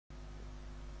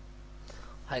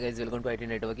Hi guys, welcome to IT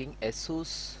Networking.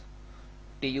 Asus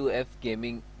TUF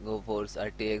Gaming GoForce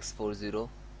RTX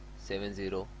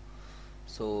 4070.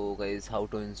 So guys, how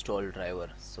to install driver?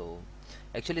 So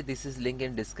actually this is link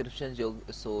in description,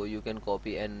 so you can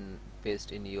copy and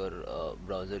paste in your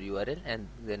browser URL and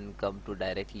then come to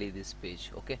directly this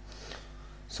page. Okay,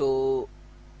 so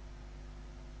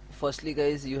firstly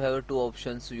guys, you have two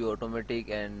options, you automatic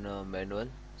and manual.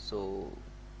 So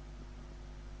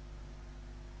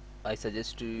I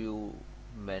suggest to you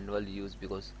manual use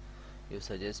because you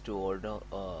suggest to order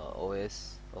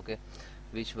OS. Okay,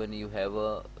 which one you have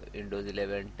a Windows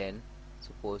 11 10,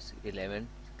 suppose 11,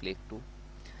 click to,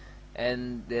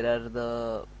 and there are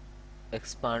the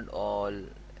expand all,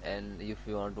 and if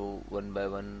you want to one by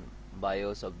one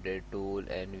BIOS update tool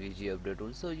and VG update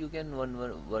tool, so you can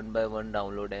one by one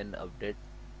download and update.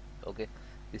 Okay,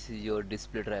 this is your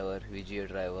display driver, VGA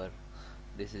driver,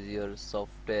 this is your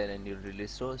software, and you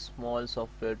release so small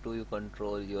software to you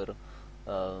control your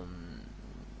um,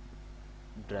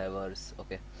 drivers.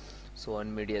 Okay, so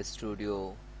on Media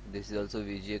Studio, this is also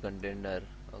VGA container.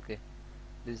 Okay,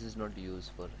 this is not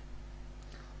used for.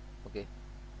 Okay,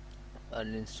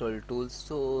 uninstall tools,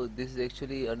 so this is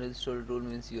actually uninstall tool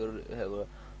means you have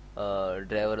a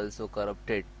driver also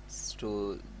corrupted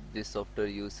to this software,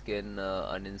 you can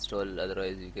uninstall,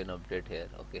 otherwise you can update here.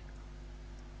 Okay,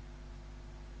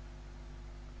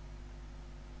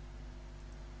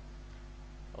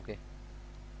 okay,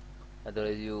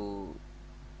 otherwise you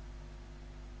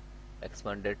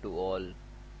expanded to all.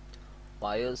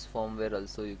 BIOS firmware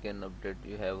also you can update,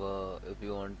 you have a, if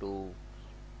you want to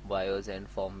BIOS and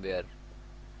firmware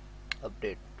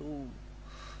update to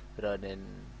run in.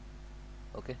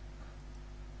 Okay,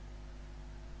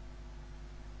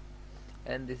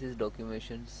 and this is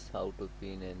documentations, how to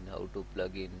pin and how to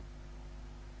plug in.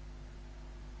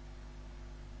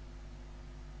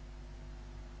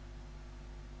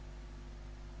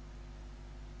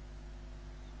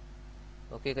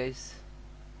 Okay guys,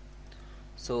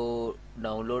 so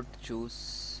download,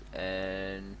 choose,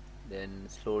 and then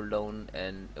scroll down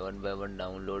and one by one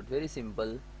download, very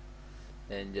simple,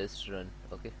 and just run.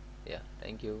 Okay, yeah,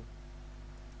 thank you.